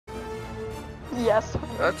Yes.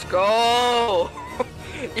 Let's go.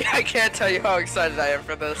 Yeah, I can't tell you how excited I am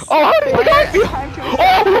for this. Oh, how did you guys be?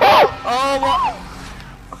 Oh,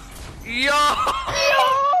 yo.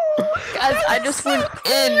 Guys, I just went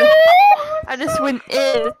in. I just went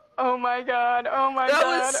in. Oh my god. Oh my That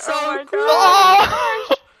god. was so oh my cool. god.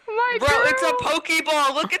 Oh! My Bro, god. it's a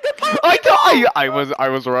Pokeball. Look at the Pokeball. I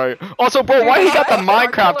was right. Also, bro, why he got the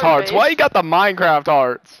Minecraft hearts? Why he got the Minecraft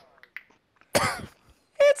hearts?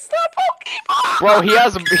 It's the Pokeball. Bro, he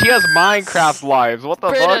has Minecraft lives. What the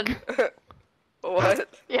Braeden. fuck? What?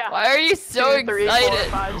 Yeah. Why are you so 2, 3, 4,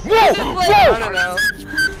 excited? 5, 6. Whoa! I don't know.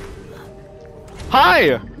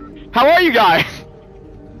 Hi! How are you guys?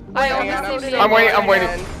 I Hang on, honestly still I'm waiting, I'm logging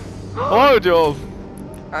waiting. in. Hello, Jules.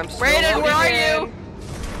 I'm still Braeden, where are logging you? in.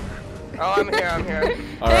 Oh, I'm here, I'm here.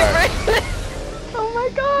 Alright. Oh my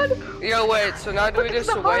god. Yo, wait, so now do we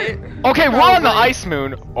just wait? Okay, we're on the Probably. ice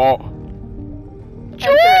moon. Oh. Enter.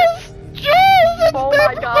 Jules! It's Oh there.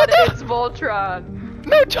 my god, it's Voltron.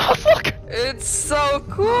 No, Jules, look! It's so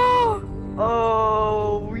cool!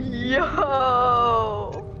 Oh,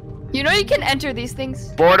 yo. You know you can enter these things?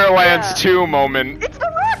 Borderlands Yeah. 2 moment. It's the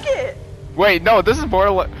rocket. Wait, no, this is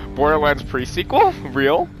Borderlands pre-sequel?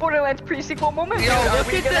 Real? Borderlands pre-sequel moment. Yo, Are look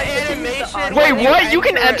we at gonna the get into animation. auto- Wait, when what? You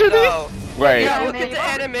can enter it, these? though. Wait. Yeah, Yeah, look at maybe. the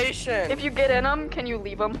animation. If you get in them, can you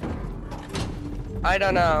leave them? I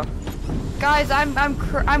don't know. Guys, I'm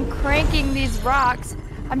cranking these rocks.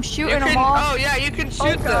 I'm You shooting can, them all. oh yeah, you can Oh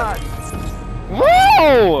shoot god. them.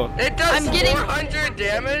 Whoa! It does I'm getting- 400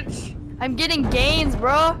 damage. I'm getting gains,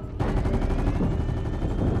 bro.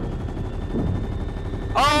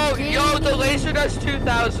 Oh, yo, the laser does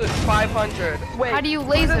 2,500. Wait. How do you Who's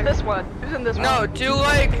laser? in this one? Who's in this No, one? do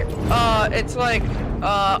like, it's like,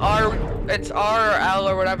 it's R or L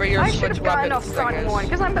or whatever your I should switch have gotten a weapons thing front is. one,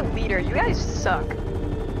 because I'm the leader. You guys suck.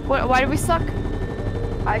 What? Why do we suck?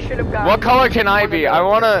 I should have gotten. What color can I one of be? those. I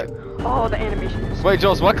wanna... Oh, the animation is. Wait,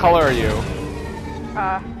 Jules, what color are you?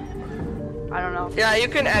 I don't know. Yeah, you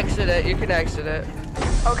can exit it, you can exit it.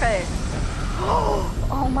 Okay.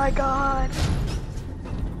 Oh my god.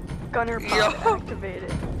 Gunner pop Yo.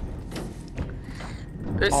 activated.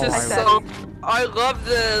 This Oh is my so, I love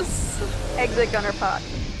this. Exit gunner pot.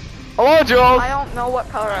 Hello, Jules! I don't know what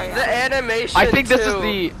color I The am. animation I think this is too.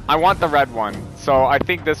 the... I want the red one. So I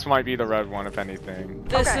think this might be the red one, if anything.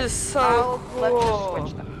 This Okay, is so Let's just cool.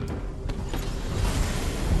 switch them.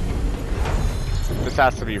 This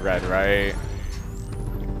has to be red, right?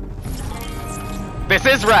 This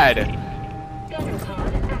is red!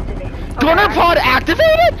 Gunner pod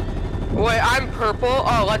activated? Wait, I'm purple.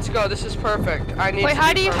 Oh, let's go. This is perfect. I need Wait, to how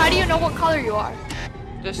be do you purple. know what color you are?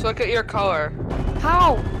 Just look at your color.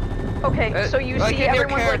 How? Okay, so you like see in your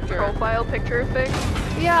everyone's like character. profile picture thing?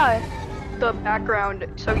 Yeah. The background,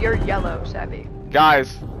 so you're yellow, Savvy.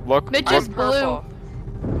 Guys, look. Mitch look. is blue. Purple.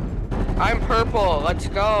 I'm purple. Let's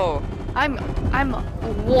go. I'm a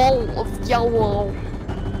wall of yellow.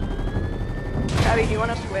 Savvy, do you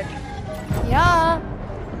want to switch? Yeah.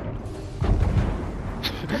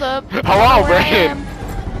 Hold up. Hello, Where I Braeden. am.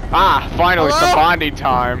 Ah, finally, it's the Hello? bonding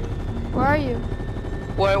time. Where are you?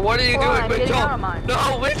 Wait, what are you Hold on, doing, I'm getting Mitchell? out of mine.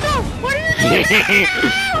 No, Mitchell! What are you doing?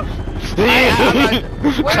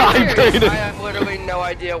 Where Hi, are you? I Braeden. have literally no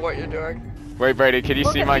idea what you're doing. Wait, Braeden, can you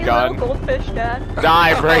Look see at my these gun? little goldfish, Dad.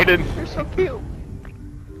 Die, Braeden. They're so cute.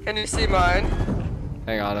 Can you see mine?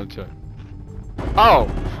 Hang on, I'm trying. Oh!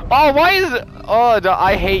 Oh, why is it? Oh,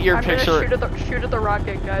 I hate your I'm picture. gonna shoot at the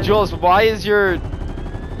rocket, guys. Jules, why is your...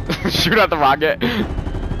 Shoot at the rocket.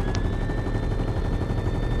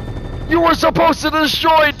 You were supposed to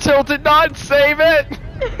destroy Tilted, not save it!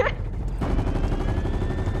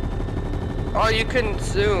 Oh, you can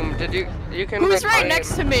zoom. Did you? You can. Who's right reclaim.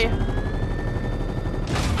 next to me?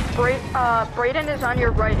 Braeden is on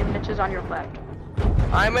your right and Mitch is on your left.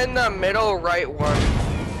 I'm in the middle right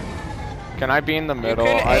one. Can I be in the middle?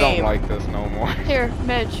 can I don't aim. like this no more. Here,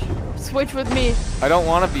 Mitch. Switch with me. I don't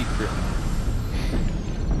want to be...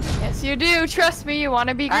 Yes, you do. Trust me, you want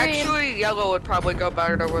to be green. Actually, yellow would probably go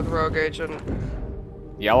better with Rogue Agent.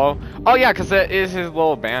 Yellow? Oh yeah, because that is his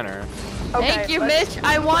little banner. Okay, Thank you, let's- Mitch.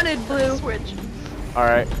 I wanted blue. Switch.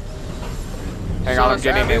 Alright. Hang So on, I'm is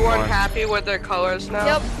getting in everyone one. happy with their colors now?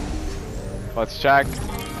 Yep. Let's check.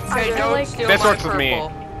 Okay, I don't like- steal This my works with me.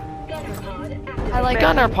 purple. I like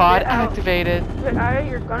Man. Gunner pod Get out. activated. Get out of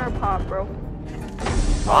your gunner pop, bro.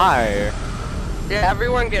 Why? Yeah,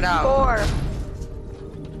 everyone get out. 4.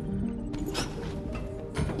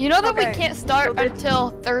 You know that we Okay, can't start so this-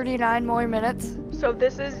 until 39 more minutes? So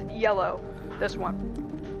this is yellow. This one.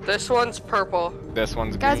 This one's purple. This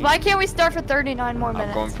one's Guys, green. why can't we start for 39 more I'm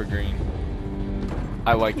minutes? going for green.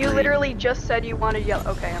 I like You green. literally just said you wanted yellow.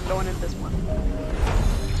 Okay, I'm going in this one.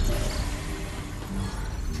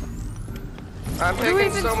 I'm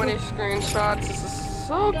taking so many screenshots. This is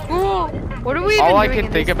so cool. What are we even All I doing can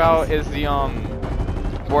in think this about place? is the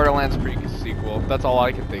Borderlands pre-sequel. That's all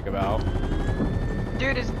I can think about.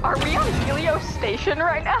 Dude, are we on Helios Station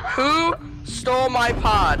right now? Who stole my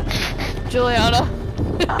pod? Juliana.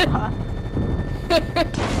 Not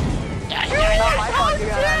my fault you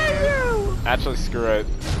got out of here. Actually, screw it.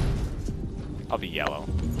 I'll be yellow.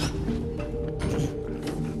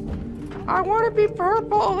 I want to be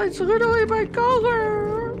purple. It's literally my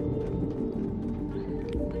color.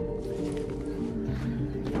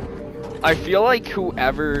 I feel like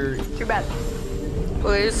whoever... Too bad.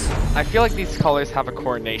 Please. I feel like these colors have a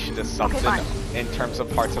coordination to something fine. in terms of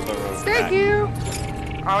parts of the road. Thank you.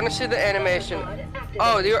 I want to see the animation.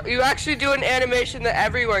 Oh, you actually do an animation that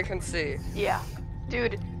everyone can see. Yeah.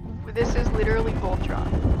 Dude, this is literally Voltron.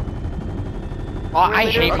 Oh, I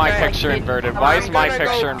hate my Okay. picture inverted. I'm Why is my gonna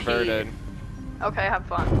go picture pee. inverted? Okay, have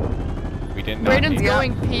fun. We didn't know. Braden's he-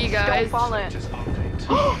 going pee, Don't guys. fall in.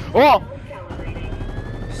 Oh!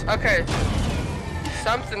 Okay.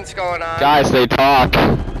 Something's going on. Guys, they talk.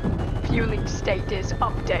 Fueling status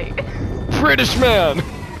update. British man!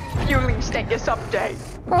 Fueling status update.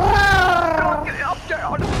 Update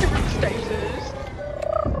on the fueling status.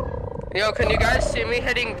 Yo, can you guys see me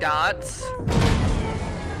hitting dots?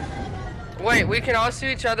 Wait, we can all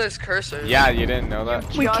see each other's cursors. Yeah, you didn't know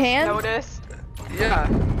that? We Just can? noticed. Yeah.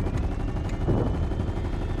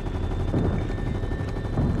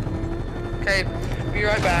 Okay, be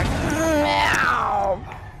right back.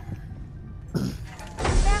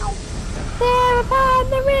 There upon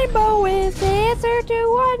the rainbow is the answer to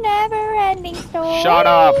a never-ending story. Shut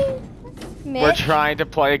up! Mitch? We're trying to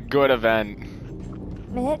play a good event.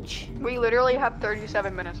 Mitch? We literally have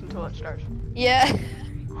 37 minutes until it starts. Yeah.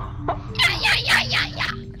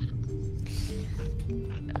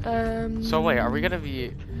 So wait, are we gonna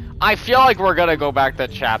be... I feel like we're gonna go back to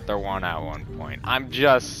chapter 1 at one point. I'm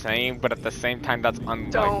just saying, but at the same time, that's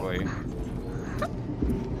unlikely.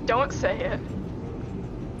 Don't say it.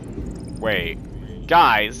 Wait.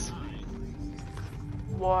 Guys,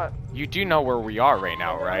 What? you do know where we are right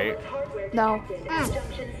now, right? No.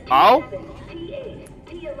 Oh?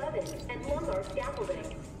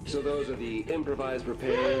 So those are the improvised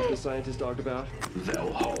repairs the scientists talked about?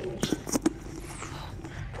 They'll hold.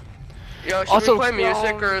 Yo, should Also- we play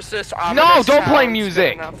music or is this No, ominous don't play sounds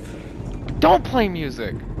music. good enough? Don't play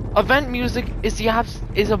music. Event music is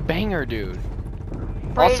is a banger, dude.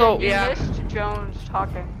 Braeden, Also- you Yeah. missed Jones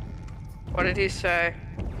talking. What did he say?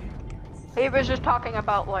 He was just talking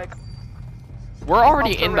about like. We're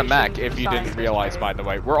already in the mech, Alterations if you scientists didn't realize, made. by the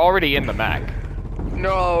way. We're already in the mech.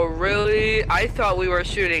 No, really? I thought we were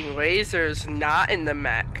shooting lasers, not in the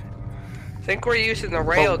mech. I think we're using the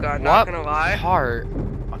railgun, not gonna lie. What part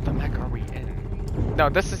of the mech are we in? No,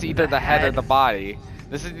 this is either the head or head. the body.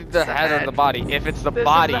 This is either the It's the head or head. the body. If it's the This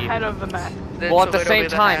body... is the head of the mech. It's Well, at the literally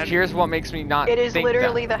same time, head. here's what makes me not It is think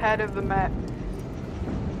literally that. the head of the mech.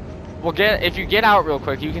 Well, if you get out real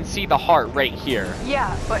quick, you can see the heart right here.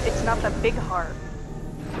 Yeah, but it's not the big heart.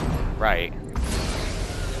 Right.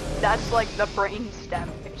 That's like the brain stem,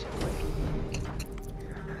 basically.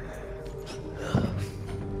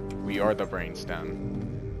 We are the brainstem.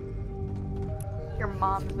 Your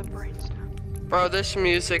mom's the brain stem. Bro, this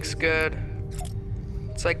music's good.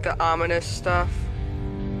 It's like the ominous stuff.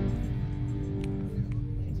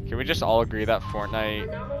 Can we just all agree that Fortnite...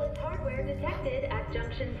 Anomalous hardware detected at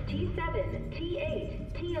junctions T7,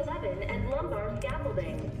 T8, T11, and lumbar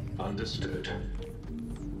scaffolding. Understood.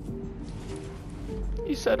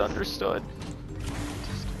 He said understood.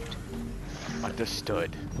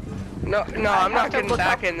 Understood. No, I'm have not to getting look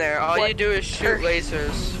back up in there. All what you do is shoot curse-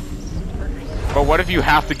 lasers. But what if you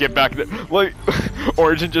have to get back there? Like,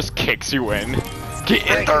 Origin just kicks you in. Get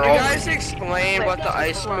in Wait, there, can you oh. guys explain what the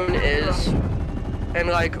ice moon is? And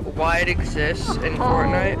like why it exists in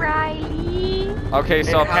Fortnite? Okay,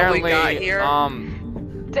 so And how we apparently, got here?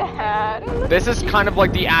 Dad. this is kind of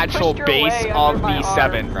like the actual Pushed your base way of under my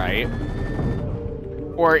V7, right?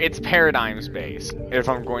 Or its paradigm's base, if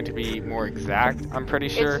I'm going to be more exact, I'm pretty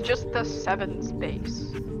sure. It's just the 7 space.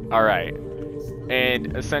 Alright.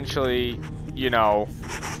 And essentially, you know,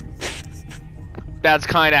 that's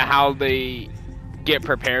kind of how they get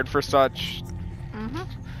prepared for such.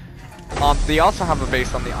 They also have a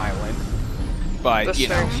base on the island, but The you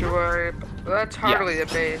know, sanctuary. That's hardly a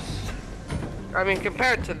base. I mean,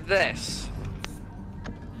 compared to this.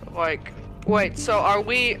 Like, wait, so are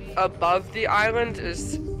we above the island?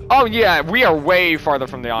 Is oh yeah, we are way farther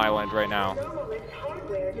from the island right now. Anomalous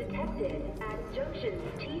hardware detected at junctions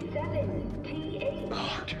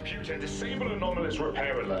Computer, disable anomalous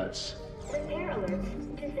repair alerts. Repair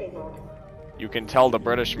alerts disabled. You can tell the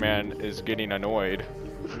British man is getting annoyed.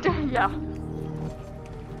 Yeah.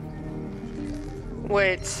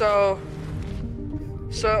 Wait, so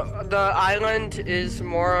the island is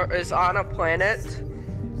on a planet,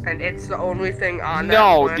 and it's the only thing on that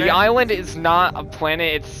No, planet? the island is not a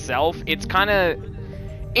planet itself. It's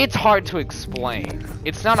it's hard to explain.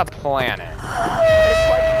 It's not a planet. It's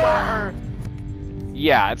like flat Earth.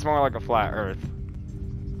 Yeah, it's more like a flat Earth.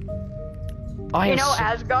 You know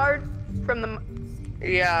Asgard from the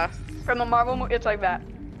Yeah. Marvel movie? It's like that.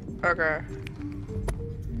 Okay.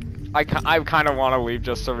 I kind of want to leave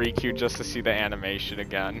just to Riku just to see the animation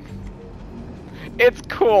again. It's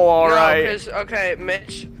cool, alright. No, 'cause, okay,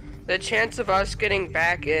 Mitch, the chance of us getting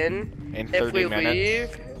back in if 30 we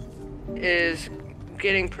minutes. leave is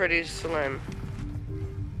getting pretty slim.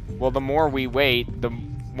 Well, the more we wait, the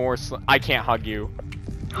more I can't hug you.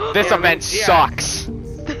 This Yeah, event yeah. sucks.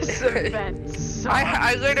 This event sucks.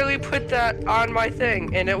 I literally put that on my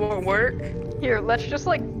thing and it won't work. Here, let's just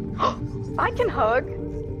like. I can hug.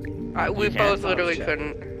 We can't. both literally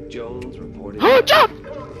couldn't. Jones reported. Jump!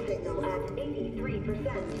 Comm signal at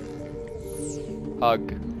 83%.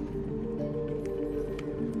 Hug.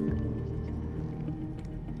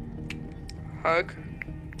 Hug.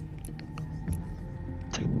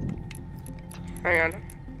 Hang on.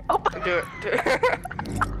 Oh. Do it.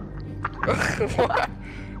 What?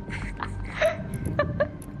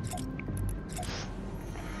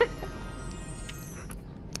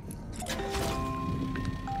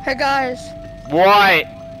 Hey guys. What? I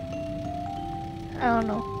don't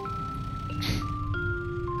know.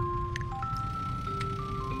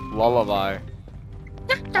 Lullaby.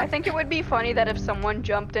 I think it would be funny that if someone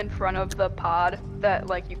jumped in front of the pod, that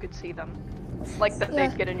like you could see them, like that Yeah.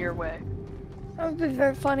 they'd get in your way. That would be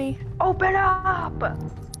very funny. Open up!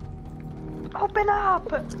 Open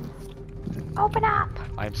up! Open up!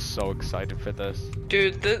 I'm so excited for this.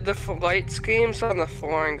 Dude, the light schemes on the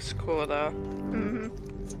flooring's cool though.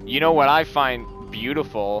 Mm-hmm. You know what I find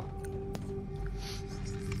beautiful?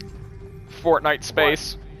 Fortnite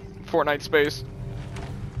space. Fortnite space.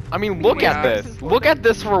 I mean, look at Yeah. this. Look at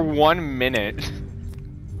this for 1 minute.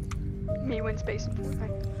 Me win space in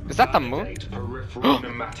Fortnite. Is that the moon? Validate peripheral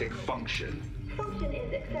pneumatic function. Function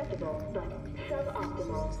is acceptable, but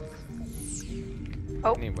suboptimal.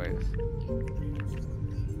 Anyways.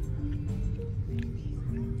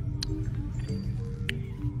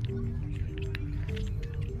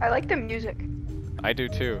 I like the music. I do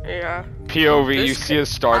too. Yeah. POV, you This see a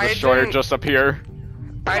Star I Destroyer didn't- just appear.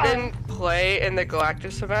 I didn't play in the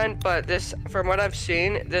Galactus event, but this, from what I've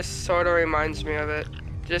seen, this sort of reminds me of it.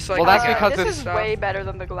 Just like Well, that's the because this it's- is way better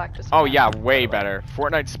than the Galactus. Oh event. yeah, way better.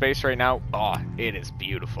 Fortnite space right now, oh, it is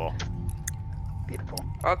beautiful. Beautiful.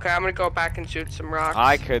 Okay, I'm gonna go back and shoot some rocks.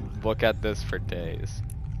 I could look at this for days.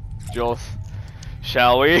 Jules,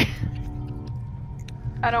 shall we?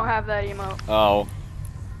 I don't have that emote. Oh.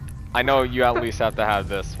 I know you at least have to have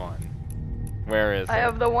this one. Where is I it?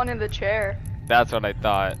 have the one in the chair. That's what I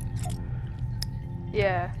thought.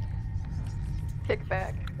 Yeah. Kick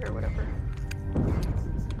back or whatever.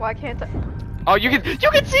 Why can't I? Oh, you can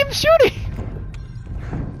see him shooting.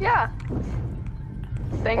 Yeah.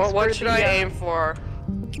 Thanks Well, what for should the, I aim for?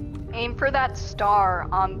 Aim for that star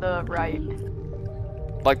on the right.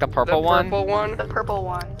 Like the The purple one? purple one? The purple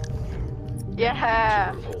one.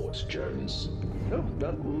 Yeah. Report, Jones. No,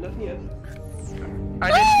 nothing yet. I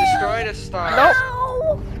just destroyed a star.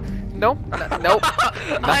 Nope. Nope.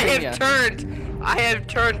 I Nothing have yet. turned. I have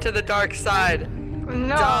turned to the dark side.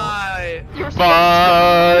 No. Die. You're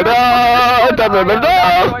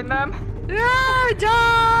Ba-da-da-da-da-da. join them. Yeah,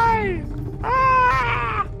 die.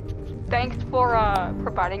 Ah! Thanks for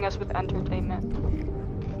providing us with entertainment.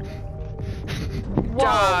 Whoa.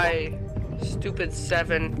 Die. Stupid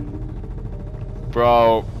 7.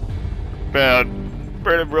 Bro. Man.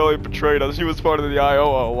 Braeden really betrayed us. He was part of the IO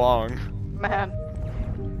all along. Man.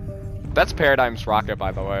 That's Paradigm's rocket,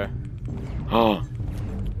 by the way.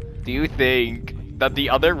 Do you think that the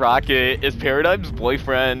other rocket is Paradigm's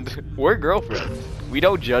boyfriend or girlfriend? We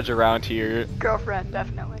don't judge around here. Girlfriend,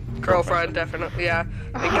 definitely. Girlfriend, definitely. Yeah.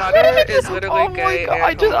 The gunner is literally Oh my gay. god! and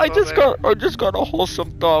I homophobic. just got a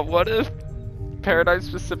wholesome thought. What if Paradigm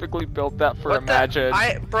specifically built that for What the- Imagine?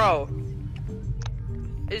 Bro.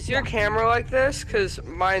 Is your camera like this? Cause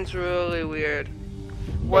mine's really weird.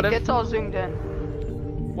 What It if? gets all zoomed in.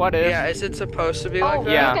 What if? Yeah, is it supposed to be Oh, like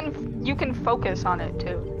that? Yeah. you can focus on it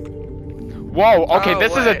too. Whoa! Okay, Oh,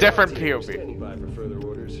 this is a wait. different Team, POV. standing by for further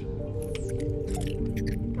orders.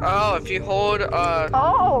 Oh, if you hold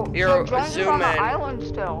Oh, Your so Jones is zoom on the in. island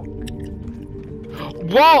still.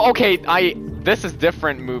 Whoa, okay, this is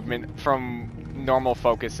different movement from normal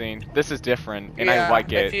focusing. This is different, and I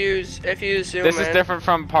like it. If you zoom This in. is different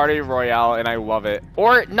from Party Royale, and I love it.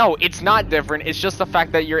 Or, no, it's not different. It's just the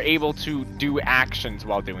fact that you're able to do actions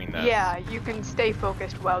while doing this. Yeah, you can stay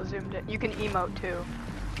focused while zoomed in. You can emote too.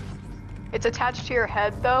 It's attached to your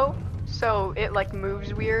head though, so it like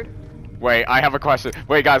moves weird. Wait, I have a question.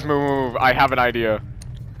 Wait, guys, move. I have an idea.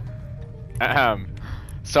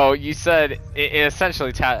 So you said it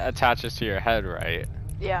essentially attaches to your head, right?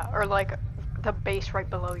 Yeah, or like the base right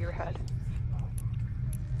below your head.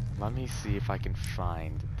 Let me see if I can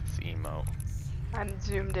find this emote. I'm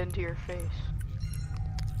zoomed into your face.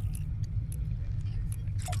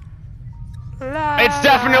 It's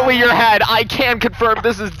definitely your head. I can confirm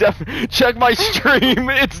this is check my stream.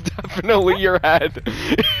 It's definitely your head.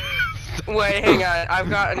 Wait, hang on. I've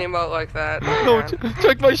got an emote like that. No,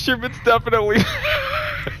 check my stream. It's definitely.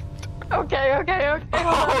 Okay.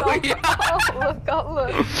 Oh, yeah. Oh,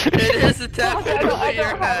 look. It is definitely I your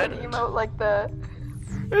don't have head. an emote like that.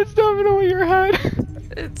 It's definitely your head.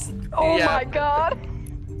 It's. Oh yeah. my god.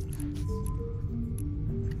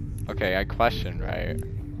 Okay, I question, right?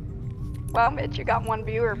 Wow, Mitch, you got one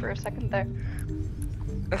viewer for a second there.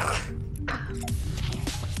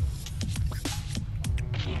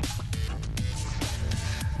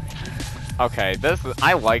 Okay,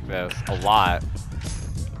 I like this a lot.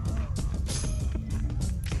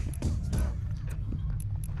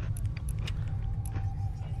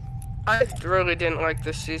 I really didn't like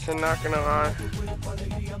this season, not gonna lie.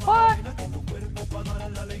 What?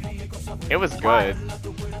 It was good.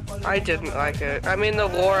 I didn't like it. I mean, the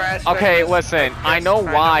lore aspect. Okay, was, listen, I guess, know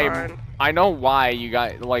kinda why. fine. I know why you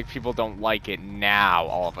guys people don't like it now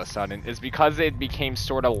all of a sudden. It's because it became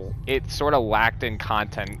sort of lacked in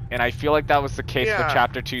content, and I feel like that was the case for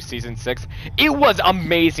Chapter 2 Season 6. It was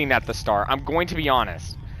amazing at the start, I'm going to be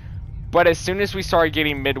honest. But as soon as we started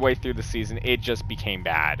getting midway through the season, it just became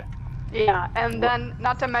bad. Yeah, and then,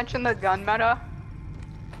 not to mention the gun meta.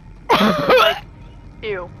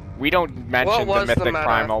 Ew. We don't mention the was the Mythic meta?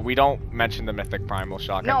 Primal. We don't mention the Mythic Primal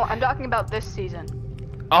shotgun. No, I'm talking about this season.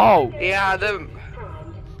 Oh! Yeah, the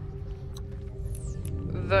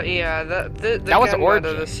That was gun Origin.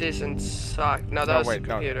 meta of the season sucked. No, that was the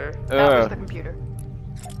computer. That was the computer.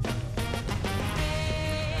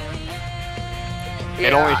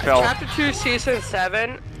 Yeah, only fell- Chapter 2 Season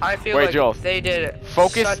 7, I feel Wait, like Jules. they did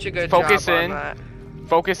Focus- such a good focus job in. on that.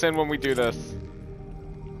 Focus in when we do this.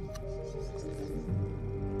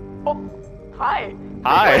 Oh, hi.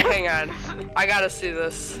 Hi! Wait, hang on. I gotta see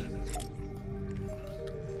this.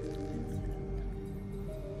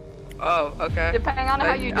 Oh, okay. Depending on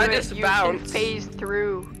how you do I it, just you bounced. can phase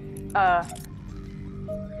through,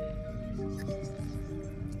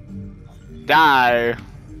 Die!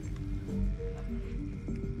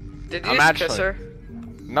 Did you I'm just kiss actually- her?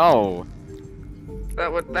 No.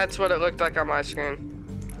 That's what it looked like on my screen.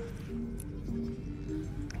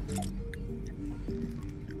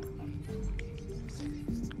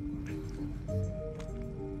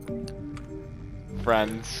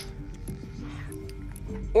 Friends.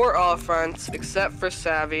 We're all friends, except for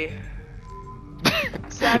Savvy.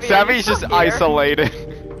 Savvy's just isolated.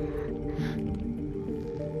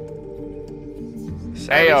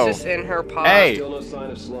 Savvy's Ayo. just in her pod. Hey! Still no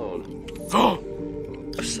sign of Slone. Ooh!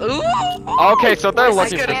 Okay, so they're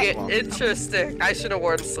This is looking for gonna get Slone. interesting. I should have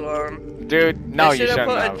worn Slone. Dude, no, They you shoulda shouldn't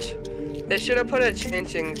put have. They should have put a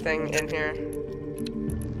changing thing in here.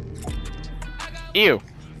 Ew.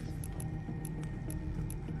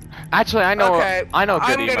 Actually, I know. Okay, I know a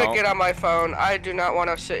good I'm gonna emote. get on my phone. I do not want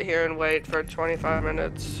to sit here and wait for 25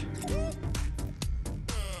 minutes.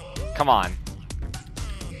 Come on.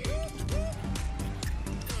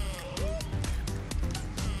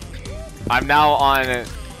 I'm now on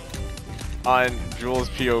Jules'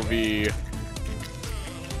 POV.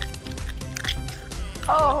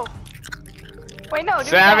 Oh. Wait, no, do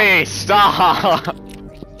Savvy, stop!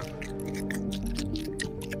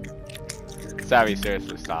 Savvy,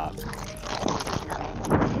 seriously, stop.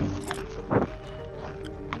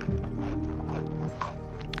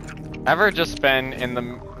 Ever just been in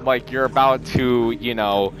the, like, you're about to, you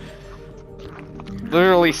know,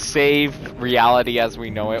 literally save reality as we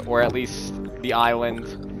know it, or at least the island,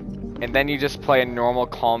 and then you just play a normal,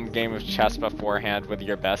 calm game of chess beforehand with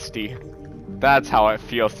your bestie? That's how it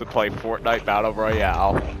feels to play Fortnite Battle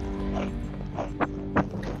Royale.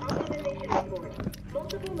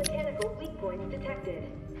 Multiple mechanical weak points detected.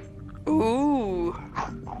 Ooh,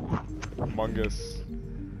 Among Us.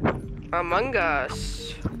 Among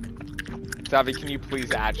Us. Savvy, can you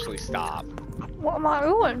please actually stop? What am I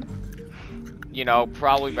doing? You know,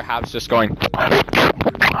 probably perhaps just going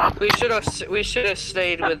We should have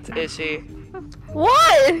stayed with Izzy.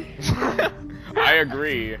 What? I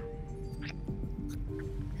agree.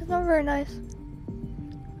 It's not very nice.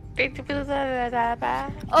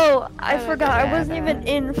 Oh, I forgot. I wasn't even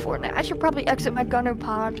in Fortnite. I should probably exit my gunner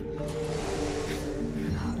pod.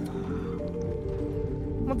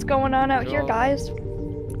 What's going on out here, guys?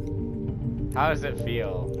 How does it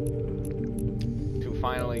feel to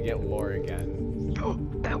finally get lore again? Oh,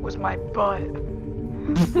 that was my butt.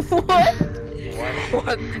 What?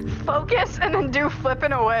 What? Focus and then do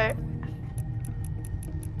flipping away.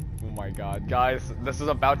 Oh my god, guys, this is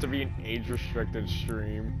about to be an age-restricted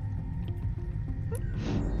stream.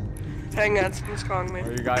 Hang on, someone's calling me.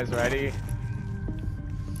 Are you guys ready?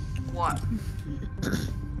 What?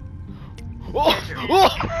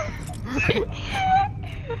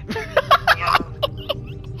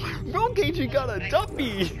 Bro, Gagey got a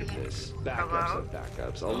duppy! Backups of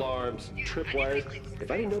backups, alarms, tripwires. If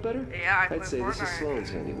I didn't know better, Yeah, I I'd say this is Fortnite. Sloane's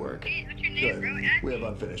handiwork. Good. We have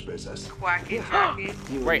unfinished business. Quacky Jackie.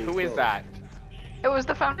 Wait, who is that? It was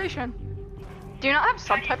the foundation. Do you not have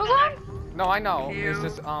subtitles on? No, I know. Q. It's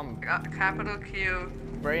just, Capital Q.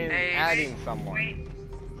 Braeden A. adding someone.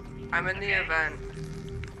 I'm in the event.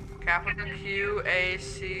 Capital Q A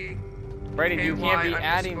C Braeden, you can't be KY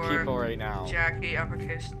adding underscore people right now. Jackie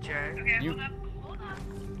uppercase J. You,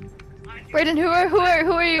 Braeden, who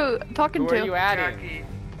are you talking who to? are you adding? Jackie.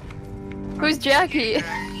 Who's Jackie?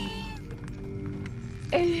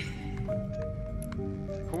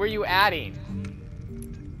 Who are you adding?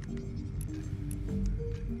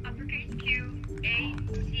 Uppercase Q A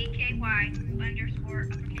C K Y underscore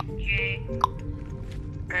uppercase J.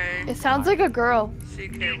 A It sounds like a girl. C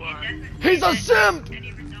K Y. He's a simp!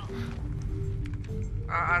 Any result.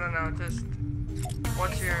 I don't know. Just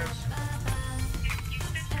what's yours?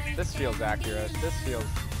 This feels accurate. This feels...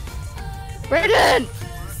 Braeden!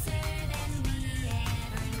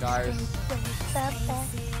 Guys,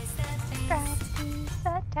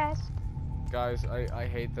 guys, I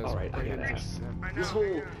hate this. Alright, I gotta ask. This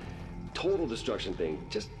whole total destruction thing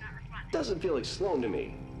just doesn't feel like Sloane to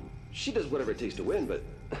me. She does whatever it takes to win, but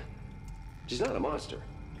she's not a monster.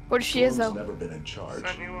 What she is Sloane's though? never been in charge.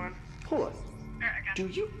 Sent you one. Hold on. Do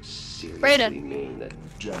you seriously Braeden. mean that?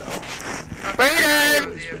 Jenna.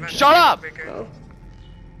 Braeden! Shut up! Well,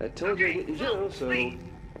 I told you to get in jail, so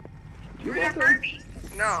you're welcome.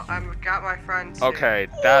 No, I've got my friends. Okay,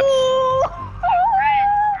 that's...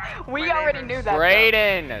 We already knew that. though.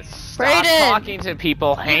 Braeden! Stop Braeden! talking to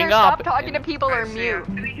people, hang Either up! stop talking to and- people or I see mute.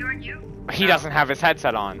 it. He doesn't have his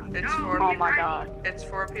headset on. It's for Oh my god. It's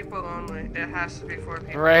for people only. It has to be for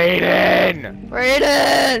people. Braeden!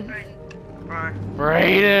 Braeden! Bye.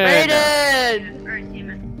 Braeden!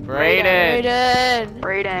 Braeden! Braeden!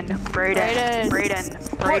 Braeden, Braeden.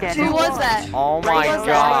 Braeden. Who was that? Oh my Who was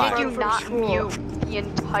that? god. Did you not mute the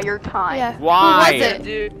entire time? Yeah. Why? Who was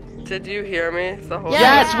it? Did you hear me the whole Yeah.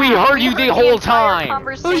 Yes, we heard you the whole entire time! Oh,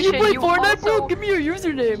 you Conversation. play Fortnite, bro? also- Give me your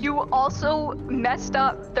username. You also messed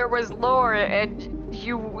up. There was lore, and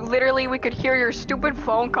you literally we could hear your stupid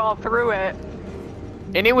phone call through it,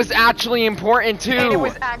 And it was actually important too! and it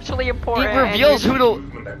was actually It important. and reveals you- who to...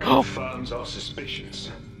 Movement that confirms our suspicions.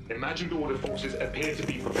 Imagined order forces appear to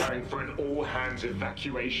be preparing for an all-hands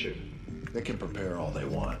evacuation. They can prepare all they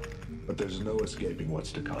want, but there's no escaping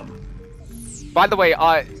what's to come. By the way,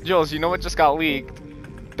 Jules, you know what just got leaked?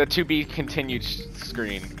 The to be continued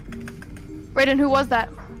screen. Braeden, who was that?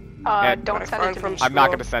 Yeah, don't my send it friend to from me. I'm not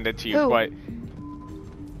School. gonna send it to you, Who? but...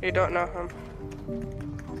 You don't know him.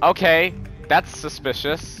 Okay, that's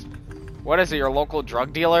suspicious. What is it, your local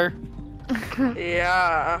drug dealer?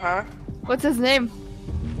 Yeah, uh-huh. What's his name?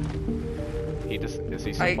 Is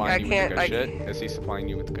he I supplying you with the can't- good I shit? can't- Is he supplying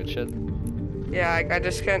you with the good shit? Yeah, I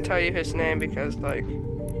just can't tell you his name because, like,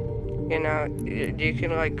 you know, you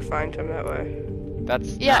can, like, find him that way.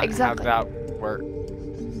 That's Yeah, not exactly. how that works.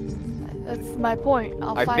 That's my point.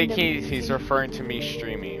 I'll I find think him. he's referring to me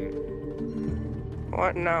streaming.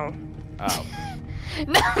 What? No. Oh.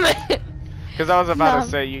 No, man. Because I was about No. to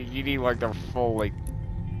say, you need like their full, like,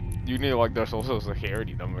 you need like their social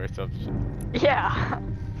security number or something. Yeah.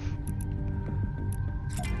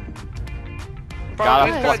 Bro,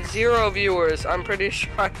 Gotta we've fuck- got 0 viewers. I'm pretty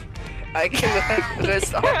sure I can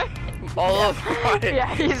list all of my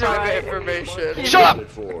Yeah, he's private right. information. Shut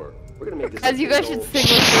up! We're gonna make this Guys, you guys big should old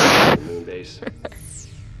sing with me. moon base.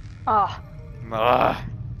 Oh, Ugh.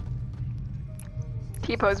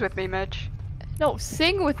 T-pose with me, Mitch. No,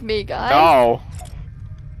 sing with me, guys. No.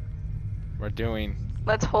 We're doing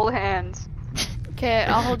Let's hold hands. Okay,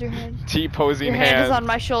 I'll hold your hand. T-posing Your hand hands. is on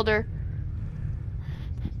my shoulder.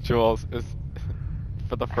 Jules is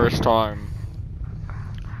for the first time.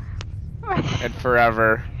 and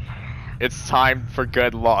forever. It's time for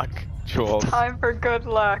good luck, Jules. It's time for good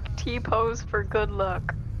luck. T-pose for good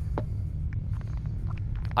luck.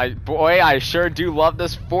 I sure do love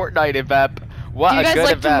this Fortnite event. What Do you a guys good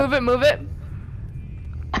like event. to move it?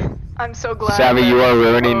 I'm so glad. Savvy, that you are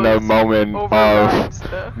ruining the T-pose moment overrides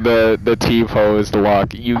of the T-pose, the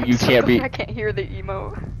walk. You I'm so can't be. glad I can't hear the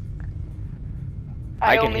emote.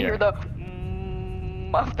 I can only hear hear the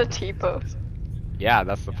of the T-pose. Yeah,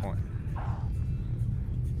 that's the point.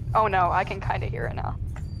 Oh no, I can kind of hear it now.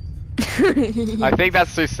 I think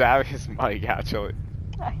that's through Savvy's mic, actually.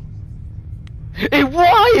 It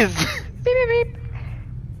was! Beep beep beep.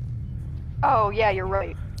 Oh yeah, you're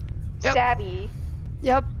right. Yep. Savvy,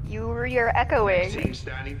 Yep. you're echoing. Team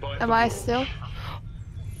standing by Am for I launch. still?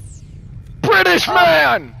 British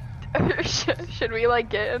man! Should we like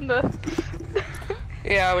get in the?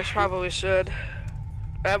 Yeah, we probably should.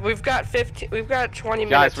 We've got 20 Guys,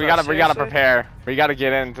 minutes. we gotta seriously? prepare. We gotta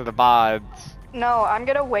get into the VODs. No, I'm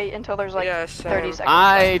gonna wait until there's like Yeah, 30 same. seconds.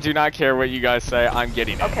 I do not care what you guys say. I'm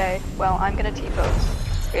getting it. Okay, well I'm gonna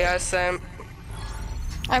T-pose. Yeah, same.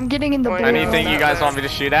 I'm getting in the Point blue. Anything you guys want me to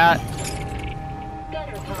shoot at?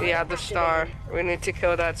 Yeah, the star. We need to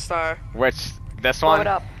kill that star. Which, this Blow one? it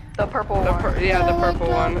up. The purple The one. yeah, the purple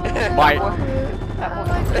one. Why? That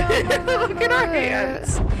one. Look at our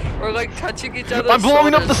hands. We're like touching each other. I'm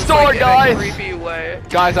blowing up the star, guys! In a creepy way.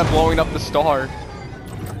 Guys, I'm blowing up the star.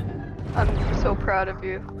 I'm so proud of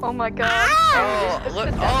you. Oh my god. Oh, Is look!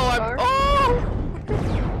 the Death Oh,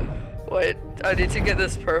 Star? Wait, I need to get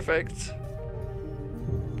this perfect.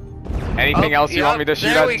 Anything else you want me to shoot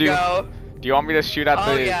there at? we go. Do you want me to shoot at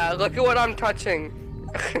Oh the... yeah, look at what I'm touching.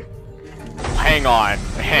 Hang on.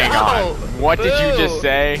 No, What did you boo. just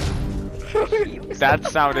say? That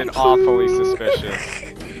sounded awfully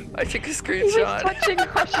suspicious. I took a He was screenshot. touching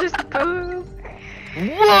Hush's boob.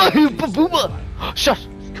 Whoa! Shush!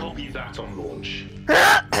 Copy that on launch.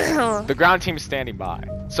 The ground team's standing by.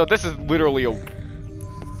 So this is literally a...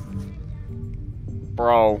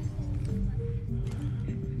 Bro.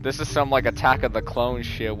 This is some like Attack of the Clone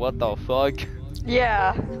shit. What the fuck?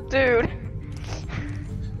 Yeah, dude.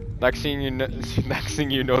 Next thing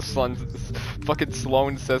you know, fucking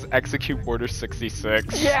Slone says execute order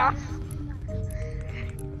 66. Yeah.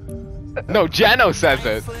 No, Geno says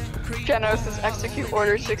it. Genos is execute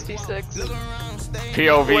order 66.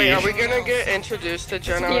 POV. Wait, are we gonna get introduced to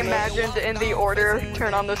Jenna? He imagined in the order,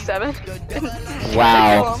 turn on the 7.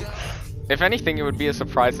 Wow. If anything, it would be a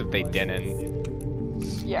surprise if they didn't.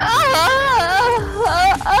 Yeah.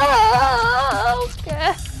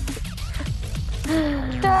 Okay.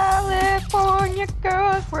 California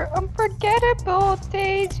girls were unforgettable.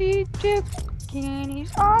 Daisy Duke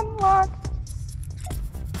bikinis on lock.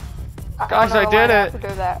 Guys, I did it. To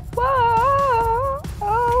do that. Whoa,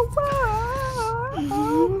 oh,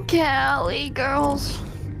 whoa. Cali girls.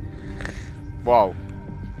 Whoa.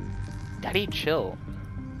 Daddy, chill.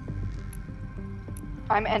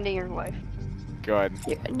 I'm ending your life. Good.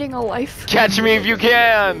 You're ending a life. Catch me if you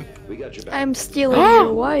can! We got your back. I'm stealing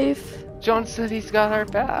your wife. John said he's got our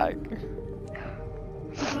back.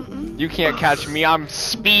 You can't catch me, I'm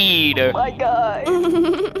speed! My guy.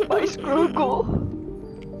 My scruggle.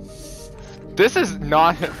 This is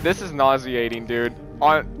nauseating, dude.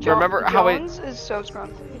 Remember how Jones is so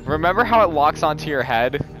strong. Remember how it locks onto your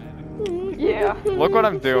head? Yeah. Look what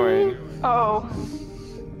I'm doing. Oh.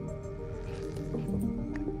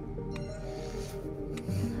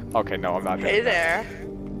 Okay, no, I'm not doing Hey that. there.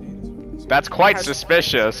 That's quite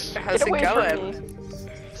suspicious. How's Get it away going? from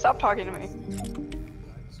me. Stop talking to me.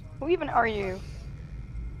 Who even are you?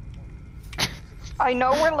 I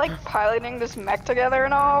know we're like piloting this mech together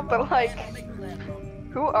and all, but like,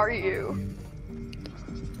 who are you?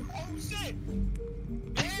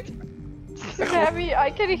 Abby,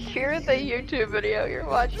 I can hear the YouTube video you're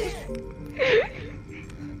watching.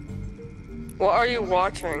 What are you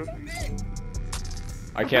watching?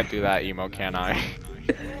 I can't do that emo, can I?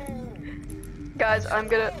 Guys, I'm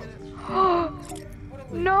gonna...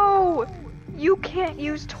 No! You can't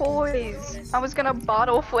use toys! I was gonna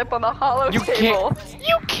bottle flip on the hollow table.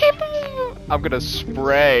 You can't! I'm gonna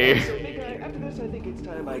spray. So, big guy, after this, I think it's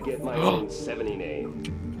time I get my own 70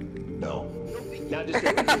 name. No. Now just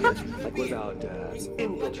say, like, what about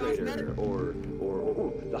Infiltrator or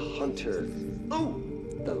the Hunter?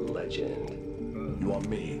 Ooh, the Legend. You want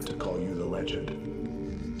me to call you the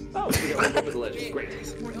legend? Oh, yeah, we'll go for the Legend. Great.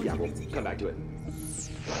 Yeah, we'll come back to it.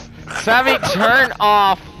 Savvy, turn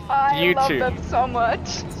off I YouTube. love them so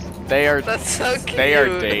much. They are. That's so cute. They are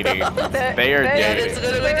dating. They are Yeah, dating. it's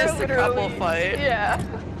literally They're just a couple literally- fight. Yeah.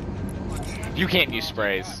 You can't use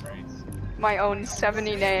sprays. my own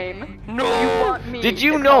 70 name. No! You want me Did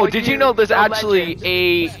you to know? call Did you know there's the actually legend?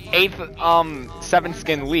 a 8th 7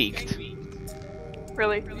 skin leaked?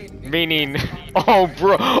 Really? Meaning, oh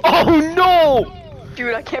bro, oh no!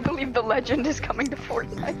 Dude, I can't believe the legend is coming to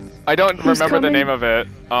Fortnite. I don't remember the coming? name of it.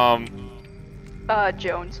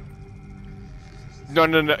 Jones. No,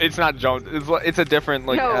 it's not Jones. It's a different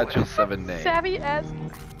like No. Edge 7 name. Savvy asked.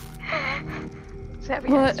 Savvy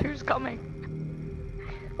What? asked who's coming.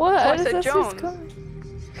 What? So I Is said this Jones. who's coming?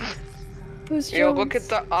 Who's Jones? Yo, look at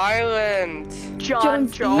the island. John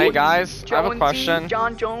Jones. Jones. Hey guys, I have a Jonesy, question.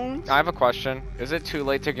 John Jones. I have a question. Is it too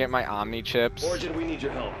late to get my Omni chips? Origin, we need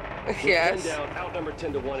your help. We're Yes. 10 down, outnumbered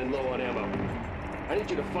 10 to 1 and low on ammo. I need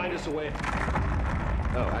you to find us a way.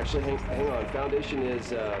 Oh, actually, hang on. Foundation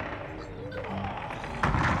is,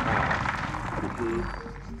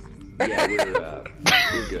 Yeah,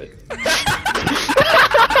 we're good.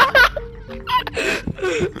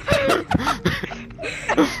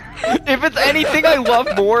 If it's anything I love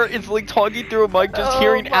more, it's like talking through a mic, just Oh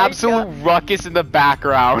hearing my absolute ruckus in the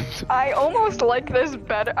background. I almost like this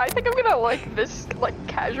better. I think I'm gonna like this, like,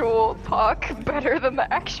 casual talk better than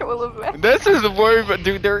the actual event. This is worry, but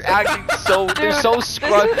dude, they're acting so they're so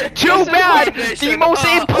scrunched. Too this is bad. like-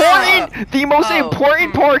 The most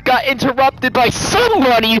important part got interrupted by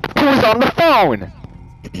somebody who was on the phone.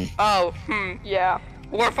 Oh, Yeah.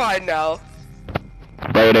 we're fine now.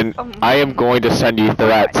 Braeden, I am man. going to send you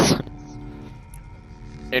threats.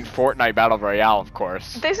 In Fortnite Battle Royale, of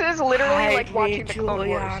course. This is literally Hide like me, watching the Clone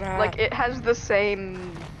Wars. Juliana. Like, it has the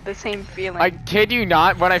same feeling. I kid you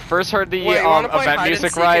not, when I first heard the Wait, you wanna play event hide and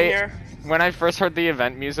music seek in right, here? when I first heard the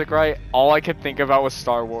event music right, all I could think about was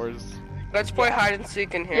Star Wars. Let's play hide and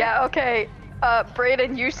seek in here. Yeah, okay.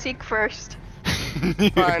 Braeden, you seek first. Fine.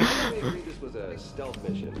 We agreed this was a stealth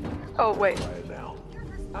mission. Oh, wait. Right now.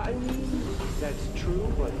 I mean, that's true,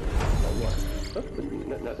 but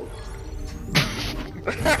what? Nothing.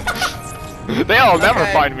 They'll never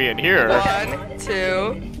Okay. find me in here. 1,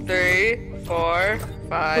 2, 3, 4,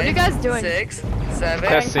 5. What are you guys doing? 6, 7.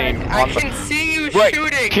 Pissing I on the- can see you Right,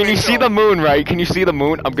 shooting. can you see Rachel. the moon, right? Can you see the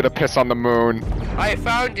moon? I'm gonna piss on the moon. I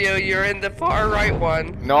found you. You're in the far right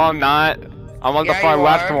one. No, I'm not. I'm on the Yeah, far you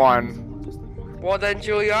left are. one. Well, then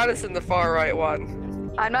Juliana's in the far right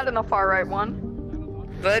one. I'm not in the far right one.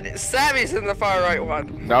 Then Savvy's in the far right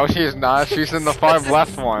one. No, she's not. She's in the far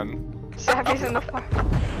left one. Savvy's in the far.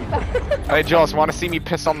 Hey, Jules, want to see me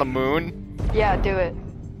piss on the moon? Yeah, do it.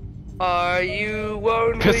 Are you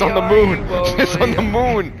lonely? Piss on the Are moon. you Piss on the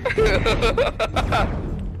moon.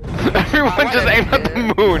 Everyone I just wanna aim at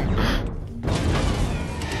the moon.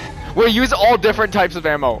 We'll use all different types of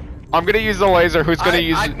ammo. I'm gonna use the laser. Who's gonna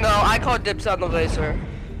use? No, I call dibs on the laser.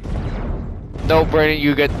 No, Braeden,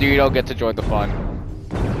 you don't get to join the fun.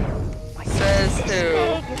 Says who?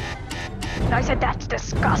 And I said that's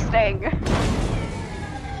disgusting.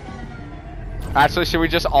 Actually, should we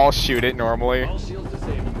just all shoot it normally? All shields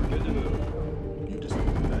disabled. We're good to move. You just have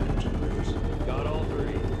advantage of theirs. Got all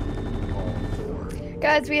 3. All 4.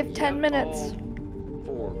 Guys, we have 10 minutes. All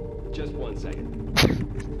 4. Just 1 second.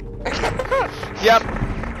 Yep.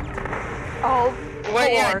 Oh,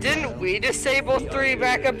 Wait, yeah, four. didn't we disable 3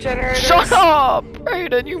 backup generators? Shut up,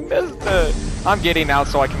 Braeden, you missed it. I'm getting out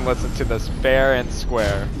so I can listen to this fair and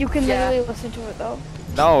square. You can Yeah. literally listen to it though.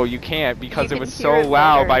 No, you can't because You it can was hear so it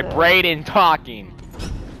loud by better, though. Braeden talking.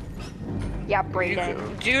 Yeah, You,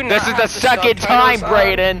 Braeden. do you not This is have the second time, subtitles on?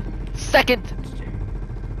 Braeden. Second.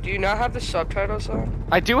 Do you not have the subtitles on?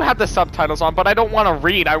 I do have the subtitles on, but I don't want to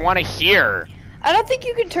read. I want to hear. I don't think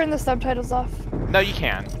you can turn the subtitles off. No, you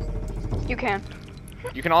can. You can.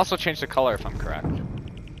 You can also change the color if I'm correct.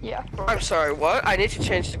 Yeah. I'm sorry, what? I need to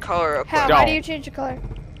change the color. real How? quick. How Don't. do you change the color?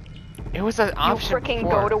 It was an You option freaking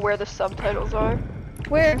before. go to where the subtitles are.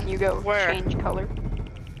 Where? You go Where? change color.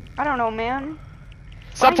 I don't know, man.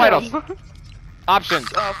 Find Subtitles. 'em. Options.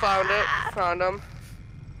 Oh, found it. Found them.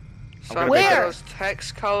 Where? Subtitles,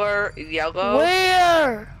 text color, yellow.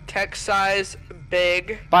 Where? Text size,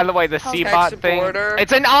 big. By the way, the Text C-bot thing. border.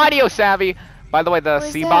 It's an audio savvy. By the way, the What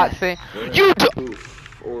is C-bot that? thing. You do. Oof.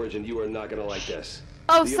 Origin, you are not gonna like this.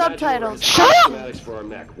 Oh, Do you imagine subtitles. Origin's Shut up! schematics for our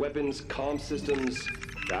mech, weapons, comm systems,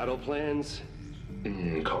 battle plans.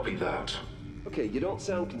 Copy that. Okay, you don't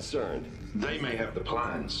sound concerned. They may have the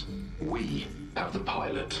plans. We have the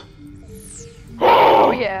pilot.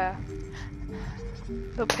 Oh yeah.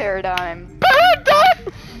 The paradigm.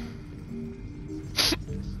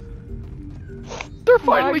 They're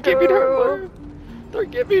finally giving her girl. lore. They're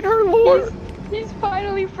giving her lore. He's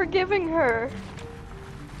finally forgiving her.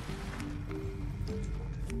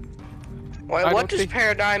 Wait, I what don't does think-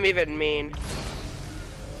 paradigm even mean?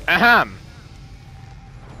 Ahem.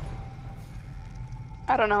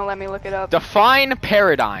 I don't know, let me look it up. Define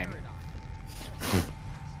paradigm.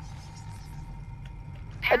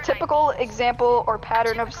 A typical example or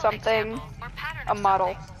pattern of something. A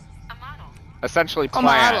model. Essentially A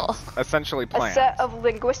model. plans. Essentially A plans. set of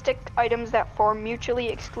linguistic items that form mutually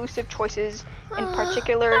exclusive choices in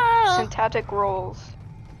particular syntactic roles.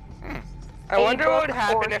 I A wonder what would book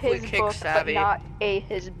happen or if we his kick book, Savvy. But not a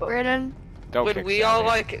his book. Braeden, Don't Would kick we Savvy. all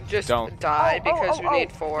like just Don't. die because we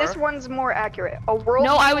need 4? This one's more accurate. A world.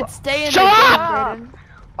 no, I would stay in the Shut game, up! Braeden.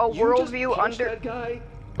 A You just worldview punched under. that guy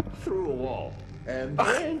through a wall. And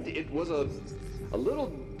it was a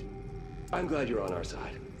little... I'm glad you're on our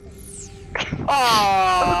side.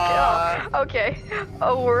 Aww. Okay.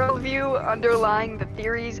 A worldview underlying the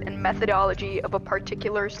theories and methodology of a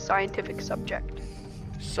particular scientific subject.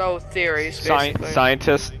 So theories, basically.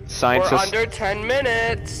 Scientists. We're under 10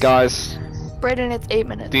 minutes. Guys, Braeden, it's 8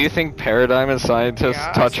 minutes. do you think paradigm and scientists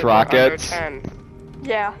Yeah, I touch said we're under rockets? 10.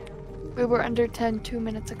 Yeah. We were under 10 2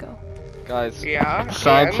 minutes ago. Guys, Yeah.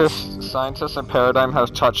 scientists and paradigm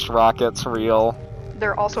have touched rockets real.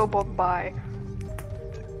 They're also both bi.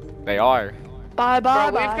 They are. Bye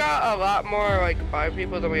bye Bro, bye. we've got a lot more like bi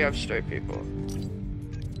people than we have straight people.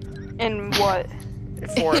 In what? In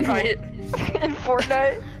Fortnite. In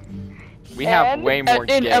Fortnite? We have And- way more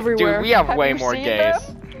in gays. everywhere. Dude, we have Have way you more seen gays.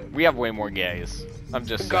 them? We have way more gays. I'm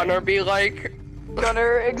just Gunner saying. be like,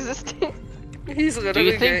 Gunner existing. he's Do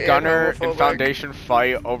literally you think gay Gunner and and homophobic. Foundation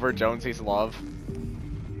fight over Jonesy's love?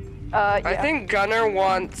 Yeah. I think Gunner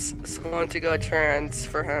wants Slone to go trans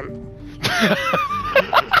for him.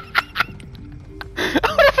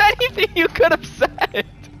 What if anything you could have said?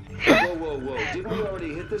 Whoa. Didn't we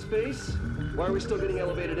already hit this base? Why are we still getting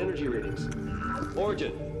elevated energy readings?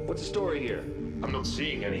 Origin, what's the story here? I'm not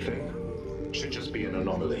seeing anything. Should just be an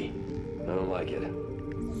anomaly. I don't like it.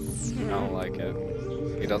 I don't like it.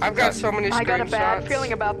 He doesn't. I've got so many screenshots. I got a bad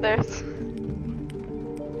feeling about this.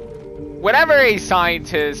 Whenever a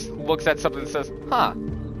scientist looks at something and says, "Huh,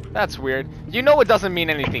 that's weird," you know it doesn't mean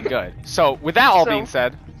anything good. So, with that all So- being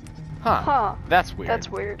said, Huh. that's weird. That's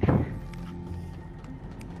weird.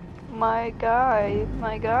 My guy.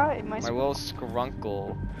 My little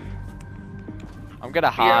scrunkle. I'm gonna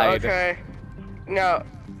Yeah, hide. okay. No,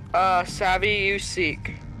 Savvy, you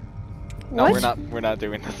seek. No, What? we're not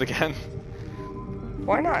doing this again.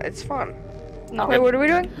 Why not? It's fun. No. Wait, what are we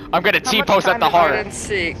doing? I'm gonna How much T-pose at time the is Hide heart. and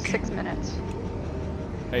seek. 6 minutes.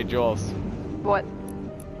 Hey Jules, What?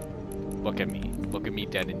 look at me. Look at me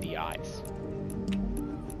dead in the eyes.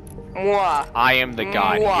 Mwah. I am the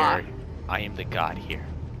god Mwah. here. I am the god here.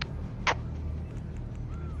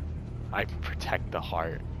 I protect the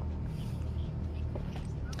heart.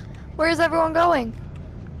 Where's everyone going?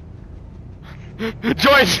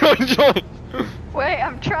 Join! Wait,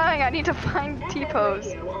 I'm trying. I need to find T-pose.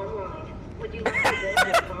 Radio online. Would you like to visit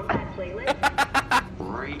the combat playlist?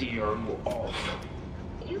 Radio off.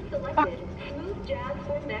 You've selected Smooth Jazz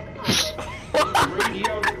for Mech Pilot.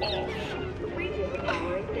 Radio off. Radio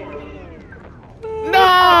powering down.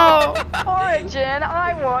 No! Origin,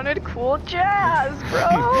 I wanted cool jazz,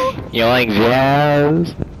 bro. You like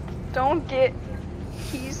jazz? Don't get.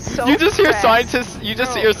 He's so. You just hear fast. scientists. You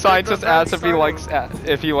just No, hear that's scientists a ask bad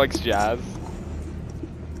if he likes jazz.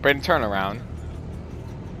 Braeden, turn around.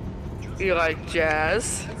 You like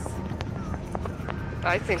jazz?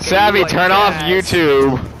 I think. Savvy, you like turn off jazz.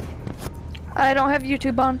 YouTube. I don't have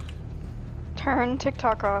YouTube on. Turn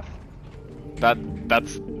TikTok off.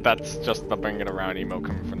 That's just the bring it around emo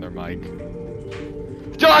coming from their mic.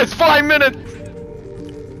 Guys, 5 minutes.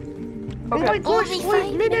 Oh my gosh, Only 5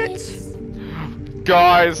 5 minutes.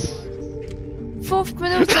 Guys. 4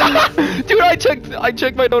 minutes. Dude, I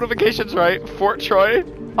checked my notifications, right? Fort Troy,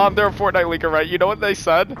 they're a Fortnite leaker, right? You know what they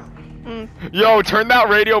said? Yo, turn that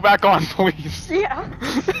radio back on, please. Yeah.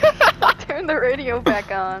 Turn the radio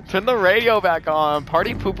back on. Turn the radio back on.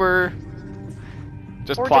 Party pooper.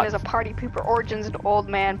 Just Origin plot. is a party pooper. Origin's an old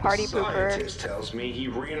man party pooper. Scientist tells me he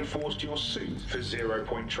reinforced your suit for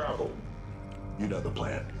 0-point travel. You know the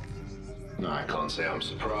plan. No, I can't say I'm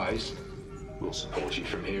surprised. We'll support you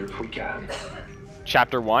from here if we can.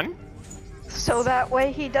 Chapter 1? So that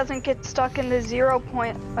way he doesn't get stuck in the 0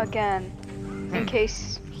 point again. In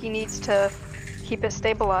case he needs to keep it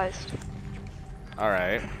stabilized.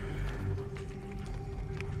 Alright.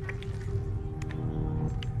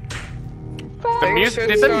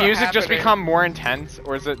 Did the music just become more intense,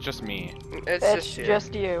 or is it just me? It's It's just,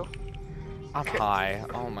 just you. I'm high.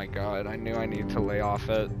 Oh my god, I knew I needed to lay off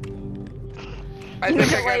it. I You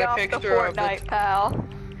think need I to lay got a off the picture of the. Fortnite, pal.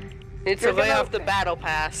 Need to You're lay gonna- off the battle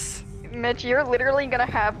pass. Mitch, you're literally gonna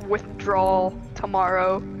have withdrawal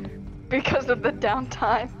tomorrow because of the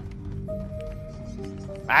downtime.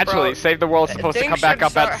 Actually, Bro, Save the World's supposed to things come back should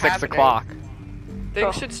up at start 6 happening. o'clock.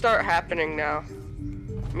 Things should start happening now.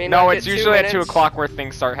 I mean, No, like, it's at 2 usually at 2 minutes. o'clock where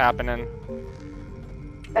things start happening.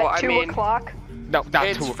 Well, At I 2 mean, o'clock? No, not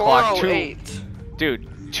It's 2 o'clock. 4:08. Dude,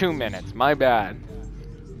 2 minutes. My bad.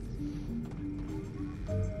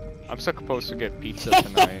 I'm supposed to get pizza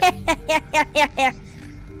tonight.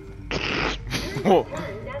 Whoa.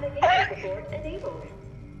 Navigation support enabled.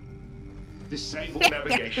 Disable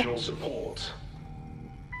navigational support.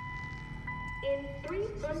 In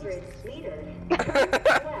 300 meters, turn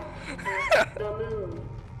left at the moon.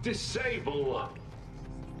 Disable.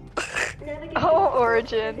 Navigation Oh, support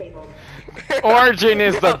Origin. disabled. Origin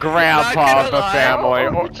is the grandpa Not of the gonna family.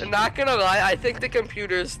 lie. Not gonna lie, I think the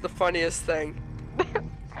computer's the funniest thing.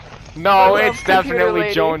 No, I love it's Computer definitely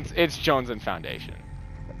Lady. Jones. It's Jones and Foundation.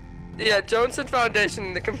 Yeah, Johnson Foundation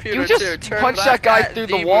and the computer You just too. Turn punched that left guy at through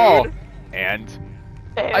the wall, moon. and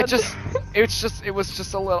And it was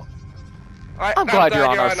just a little. I- I'm glad you're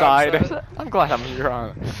on our side. upset. I'm glad you're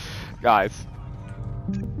on. Guys,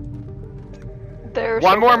 there's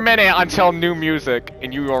one more minute until new music,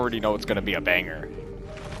 and you already know it's gonna be a banger.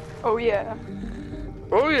 Oh yeah.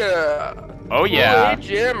 Oh yeah. Oh yeah. Boy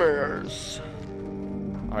jammers.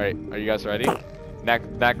 All right, are you guys ready?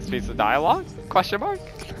 Next piece of dialogue? Question mark?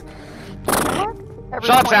 Every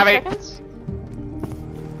Shut up, 20 Savvy. seconds,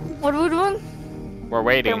 What are we doing? We're there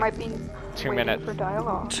waiting. might be 2 waiting minutes. for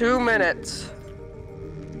dialogue. 2 minutes.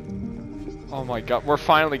 Oh my god, we're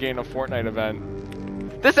finally getting a Fortnite event.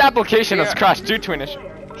 This application has Yeah. crashed due to an issue.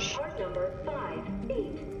 Part number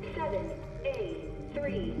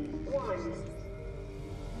 587A31.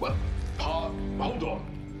 Well, hold on.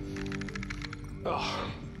 Ugh.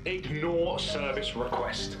 Ignore service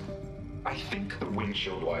request. I think the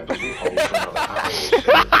windshield wipers will hold for another hour or so.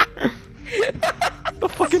 The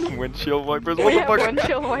fucking windshield wipers. We What the have fuck?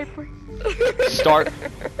 windshield wiper. Start.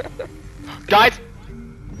 Guys,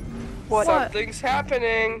 What? Something's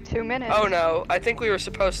happening. 2 minutes. Oh no, I think we were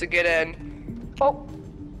supposed to get in. Oh.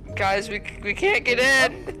 Guys, we can't get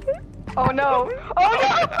in. Oh no.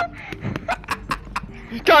 Oh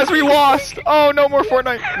guys, we lost. Oh, no more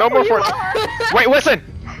Fortnite. No more Fortnite. Wait, listen.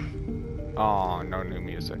 Oh, no new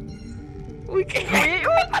music. We can't.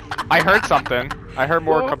 I heard something. I heard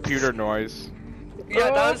more Oops. computer noise.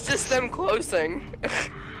 Yeah, that was just them closing.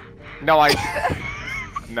 No,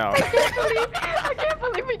 no. I can't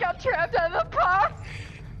believe we got trapped out of the pod.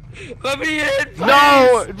 Let me in. Please.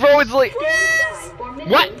 No, bro, it's like. Time for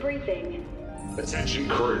mission What? briefing. Attention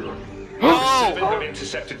crew. Oh. 7 have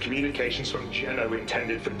intercepted communications from Geno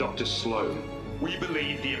intended for Dr. Slone. We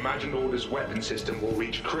believe the Imagined Order's weapon system will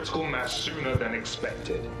reach critical mass sooner than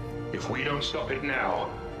expected. If we don't stop it now,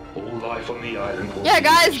 all life on the island will Yeah, be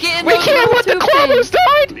guys, get in We those can't little let the tube clovers things.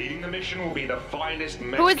 died. Leading the mission will be the finest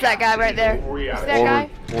Who is that guy right there? Is that guy?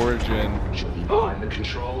 Origin. She'll be behind the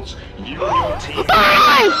controls. You and your team.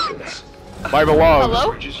 My beloved.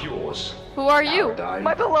 Hello? Bridge is yours. Who are you? Paradigm.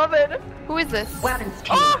 My beloved. Who is this? Weapons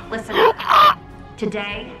team, listen up.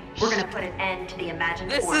 Today, we're gonna put an end to the Imagined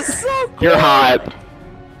This Order. is so cool. You're hot.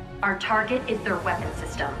 Our target is their weapon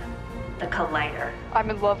system, the Collider. I'm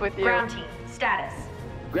in love with you. Ground team, status.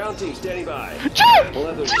 Ground team standing by. Jump! We'll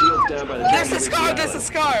have those shields down by the There's time a we scar. reach the There's a island.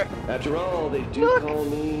 scar. After all, they do call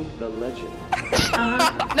me the legend.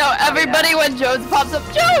 No, everybody when Jones pops up,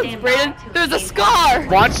 Jones, Braeden, there's a scar.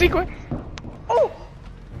 Launch sequence. Oh.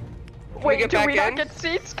 Wait, get do back we not in? get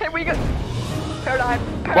seats? Can we get Paradigm?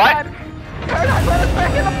 Paradigm. Paradigm, let us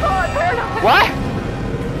back in the pod. Paradigm. What?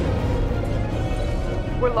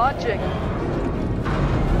 We're launching.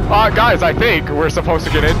 Guys, I think we're supposed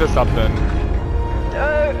to get into something.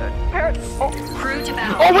 Crew to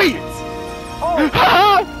battle. Oh wait! Oh.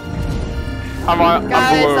 I'm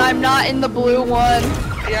Guys, blue. I'm not in the blue one.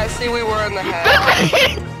 Yeah, see, we were in the hat.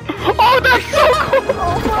 Oh, that's so cool!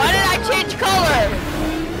 Why did I change color?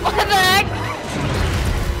 What the heck?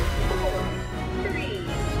 3,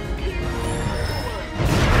 2,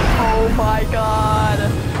 Oh my god.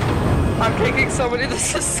 I'm kicking somebody.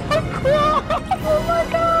 This is so cool. Oh my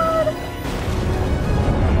god.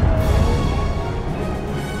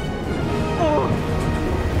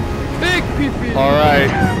 Big pee-pee. All right,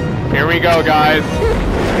 here we go, guys.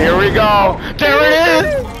 Here we go. There it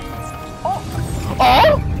is.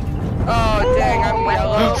 Oh! Oh, dang, I'm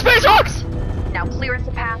yellow. Space rocks! Now clear us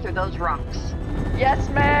a path through those rocks. Yes,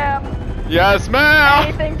 ma'am. Yes, ma'am.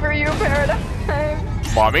 Anything for you, Paradigm.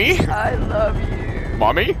 Mommy? I love you.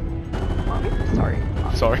 Mommy? Mommy? Sorry.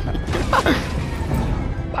 Sorry.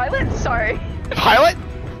 Pilot? Sorry. Pilot?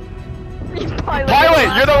 Pilot,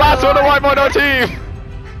 Pilot, you're the last one to wipe on our team.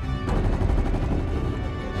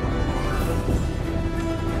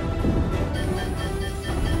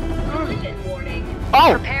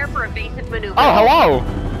 Oh! Prepare for evasive maneuver. Oh, hello!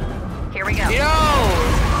 Here we go. Yo!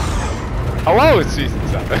 Hello, it's season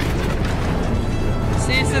 7.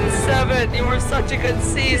 Season 7, you were such a good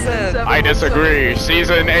season. I disagree.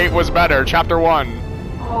 Season 8 was better. Chapter 1.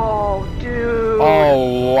 Oh, dude.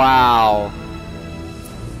 Oh, wow.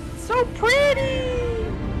 So pretty.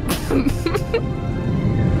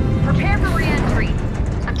 Prepare for re-entry.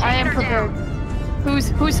 I'm I am taking her prepared.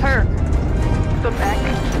 down. Who's her? The mech.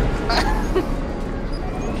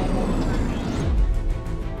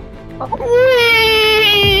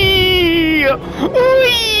 Wee!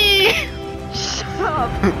 Wee! Shut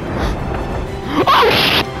up.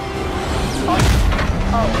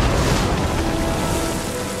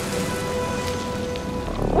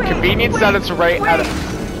 Wait, Convenience that it's right at a...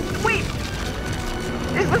 Wait!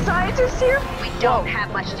 Is the scientist here? We don't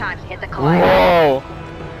have much time to hit the collider. Whoa!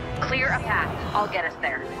 Clear a path. I'll get us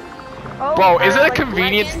there. Oh, Bro, is it a like,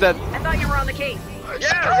 convenience that... I thought you were on the case.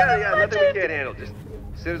 Yeah, nothing we can't handle. Just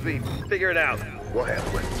as soon as we figure it out, we'll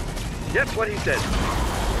handle it. Yep, what he said.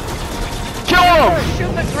 Kill him!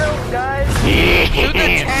 Shoot the drills, guys. Shoot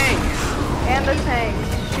the tank. And the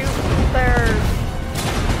tanks. Shoot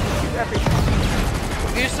everything.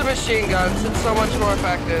 Use the machine guns. It's so much more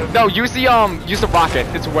effective. No, use the rocket.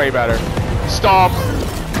 It's way better. Stop.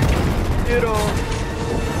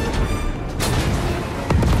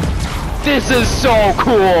 This is so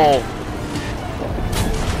cool.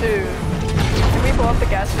 Dude. Can we blow up the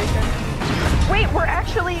gas station? Wait, we're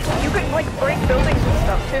actually, you can like break buildings and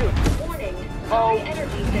stuff too. Warning. Oh. High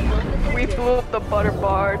energy signal We detected. blew up the butter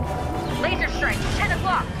barn. Laser strike. 10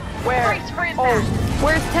 o'clock. Where? Brace for Oh, impact.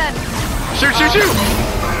 Where's 10? Shoot, shoot, shoot!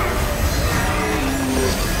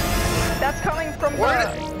 that's coming from Where-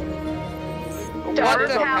 the... What the Dark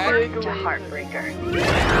heck? Big To League. Heartbreaker.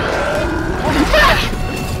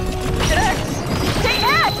 Get X! Take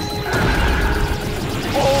X!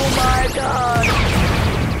 Oh my god.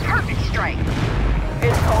 Perfect strike.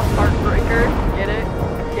 It's called Heartbreaker. Get it?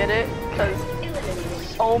 Get it?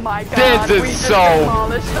 Cause... Oh my god. This is we just so-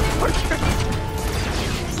 demolished the fortress.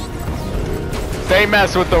 They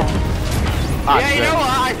mess with the... Ah, Yeah, you shit. know what?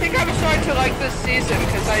 I think I'm starting to like this season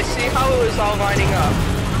because I see how it was all lining up.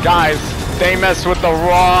 Guys, they mess with the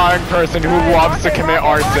wrong person who Guys, loves to rocket, commit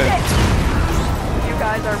rocket, arson. rocket. You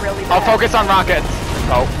guys are really bad. I'll focus on rockets.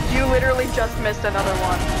 Oh. You literally just missed another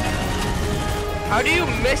one. How do you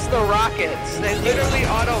miss the rockets? They literally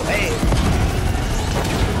auto aim.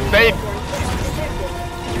 They...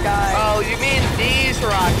 Guys. Oh, you mean these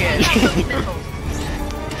rockets?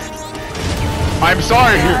 I'm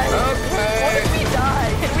sorry. What Okay. if we die?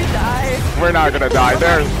 Can we die? We're not gonna die.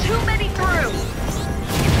 There's... Too many through.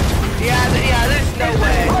 Yeah, there's no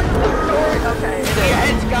way. Okay. Yeah,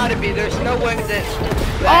 it's gotta be. There's no way that...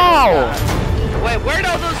 Oh! Wait, where'd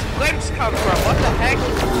all those blimps come from? What the heck?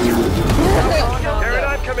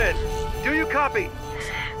 Paradigm, come in. Do you copy?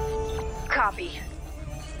 Copy.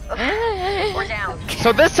 We're down.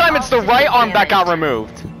 So this time it's the right arm that got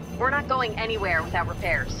removed. We're not going anywhere without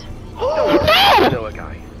repairs. No! know a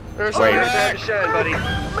guy. There's Wait. no Time back. to shine, buddy.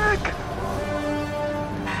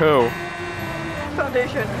 Who?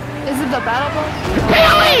 Foundation. Is it the battle boss?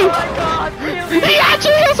 Billy! Oh my god, really? He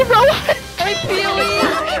actually has a robot! Hey, Peely!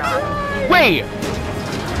 Wait!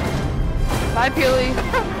 Bye, Peely.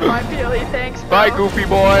 My Peely, thanks, bro. Bye, Goofy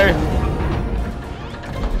boy.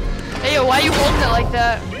 Hey, yo, why are you holding it like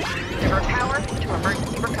that? Divert power to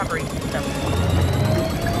emergency recovery system.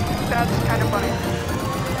 That's kind of funny.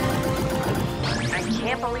 I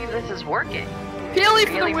can't believe this is working. Peely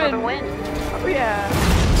for Really the for the win. win. Oh yeah.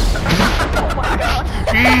 Oh my god.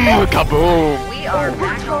 Kaboom! We are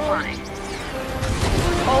back online.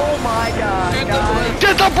 Oh my god, Shoot the guys. blimp.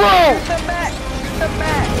 Get the bro! Shoot the mech! Shoot the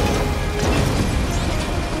mech!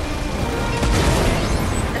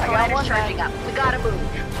 The I got collider's one charging up. We gotta move.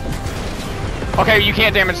 Okay, you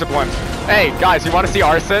can't damage the blimp. Hey, guys, you want to see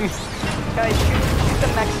arson? Guys, shoot the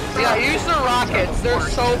mech. Yeah, use the rockets. They're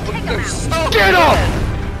so Get good.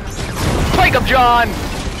 him! Break him, John!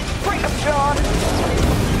 Break him, John!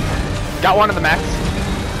 Got one of the mechs.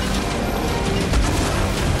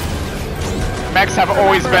 Mechs have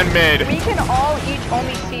always been mid. We can all each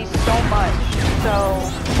only see so much, so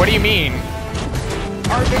What do you mean?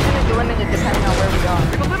 our vision is limited depending on where we go.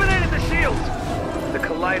 We've eliminated the shields. The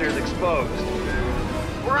collider's exposed.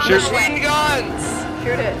 We're on Shoot. the way. Machine guns.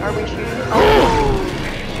 Shoot it. Are we shooting it?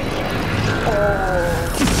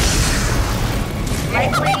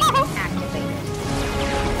 Right lane activated.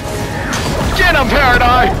 Get him,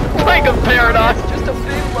 Paradise! Break him, Paradise! Just a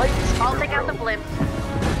big light. I'll take out the blimp.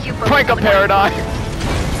 You focus Break on him, the Paradise!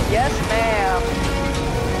 Yes, ma'am.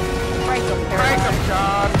 Frank him, Crank Paradise. them,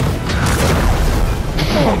 John.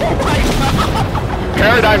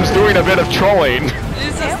 Paradigm's doing a bit of trolling.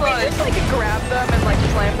 Jesus, Just like grab them and like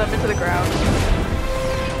slam them into the ground.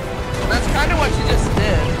 That's kind of what you just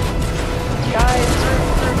did. Guys,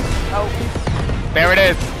 oh. There it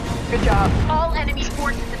is. Good job. All enemy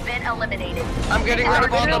forces have been eliminated. I'm getting rid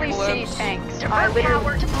of all the literally see blimps. tanks. Divert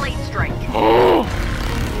power to blade strike.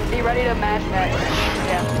 Be ready to match that.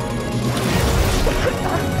 Yeah.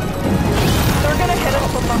 They're gonna hit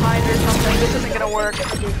us from behind or something. This isn't gonna work.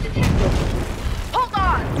 Hold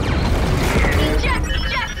on! Eject!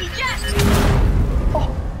 Eject! Eject!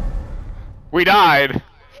 Oh. We died.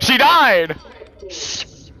 She died.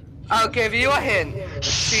 I'll give you a hint.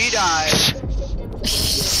 She died.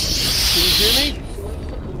 Can you hear me?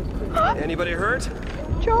 Anybody hurt?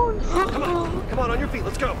 Jones. Come on, on your feet.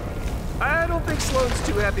 Let's go. I don't think Sloane's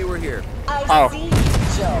too happy we're here. I see you,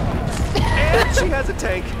 Jones. And she has a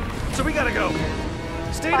tank, so we gotta go.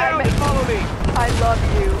 Stay down and follow me. I love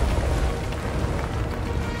you.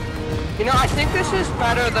 You know, I think this is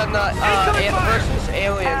better than the versus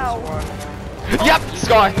aliens one. Yep,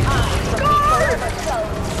 Scar.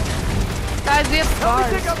 Guys, we have Help me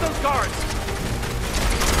scars. pick up those guards.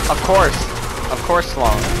 Of course,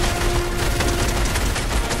 Slone.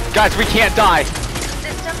 Guys, we can't die.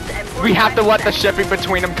 We have to let the shipping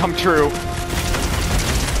between them come true.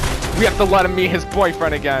 We have to let him meet his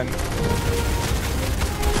boyfriend again.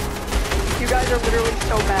 You guys are literally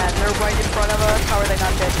so mad. They're right in front of us. How are they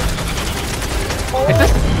not dead?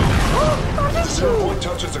 The 0 point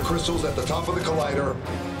touches the crystals at the top of the collider.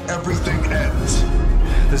 Everything ends.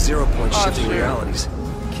 The 0 point shifting realities.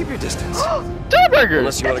 Keep your distance. Deadburger!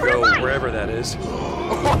 Unless you want to go wherever that is.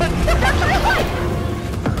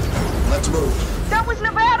 Let's move. That was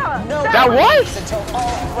Nevada! No, That was? until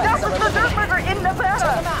all That threats was are the eliminated. Dirtburger in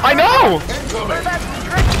Nevada! I know! Incoming.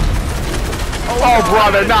 Oh,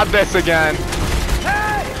 brother, not this again.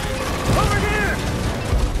 Hey! Over here!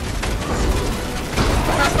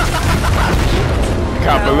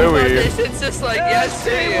 Kabalooey. It's just like, yes, to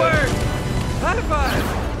you. Teamwork! High five!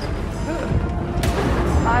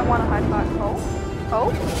 I want a high five.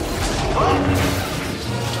 Oh?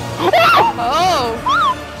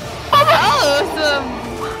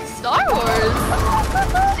 Some Star Wars.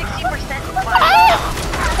 60% fire.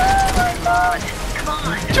 Come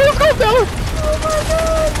on. Jules, go down!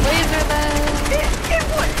 Laser then.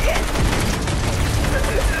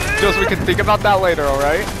 Jules, we can think about that later,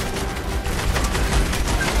 alright?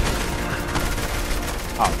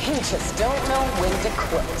 You just don't know when to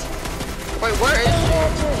quit. Wait, where is she?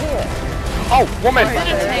 Glad you're here. Oh, woman! Get a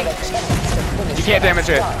chance to finish You can't what I damage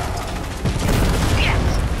it. started. Yes.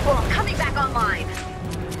 Well, I'm coming back online.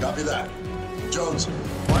 Copy that. Jones,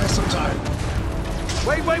 buy us some time.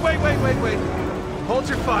 Wait. Hold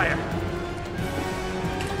your fire.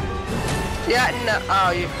 Yeah, no.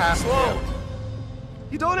 Oh, you have Slow.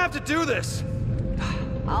 You don't have to do this.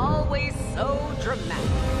 Always so dramatic.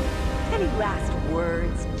 Any last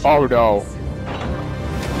words? Oh no.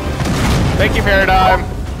 Thank you, Paradigm.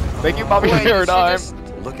 Thank you, Bobby Paradigm.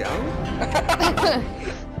 Look out.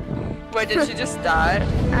 Wait, did she just die?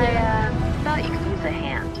 I thought you could use a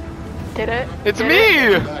hand. Did it? It's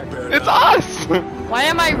me! It's us! Why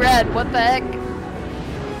am I red? What the heck?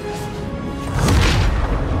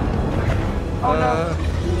 Oh no.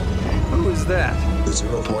 Who is that? The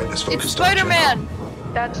 0 point is focused It's on Spider-Man!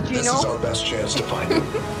 That's Gino. This is Gino. our best chance to find him.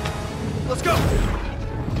 Let's go.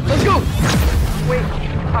 Let's go! Wait.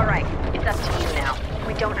 All right, it's up to you now.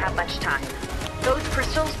 We don't have much time. Those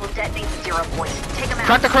crystals will detonate the 0 point. Take them out.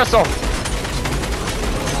 Cut the crystal!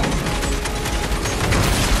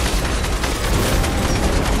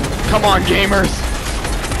 Come on, gamers!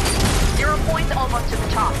 0 point's almost to the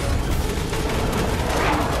top.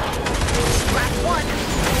 Last one.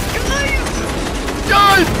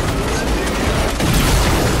 Guys!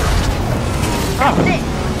 That's it.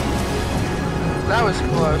 That was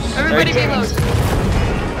close. Everybody Hey, reload.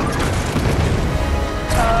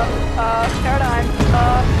 Paradigm.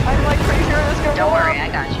 I'm like pretty sure this goes Don't worry, I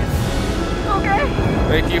got you. Okay.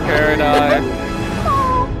 Thank you, Paradigm.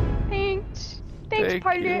 Oh, thanks. Thanks, Thank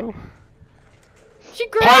pilot. you. She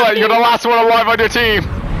grabbed Pilot, me. you're the last one alive on your team!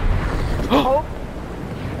 Oh,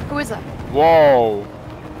 Who is that? Whoa.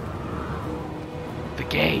 The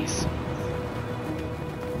gays.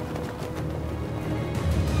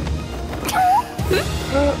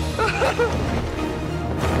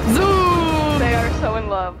 Zoom! they are so in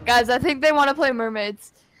love. Guys, I think they want to play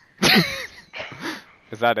mermaids.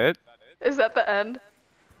 Is that it? Is that the end?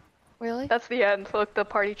 Really? That's the end. Look, the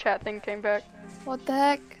party chat thing came back. What the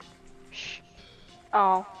heck? Shh.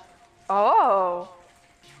 Oh. Oh.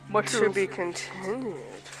 To Mushrooms. be continued.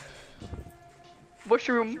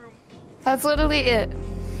 Mushroom. That's literally it.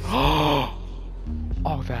 Oh,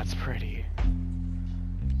 that's pretty.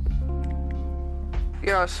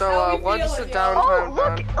 Yeah, so what's the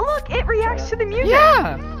downtime? Oh, look, it reacts to the music.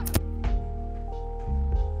 Yeah.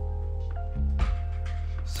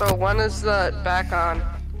 So when is that back on?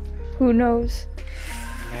 Who knows?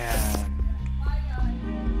 Man.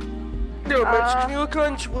 Yo, Mitch, can you look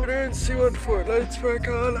on Twitter and see when Fortnite's back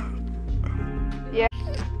on? Yeah.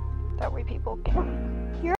 That way people can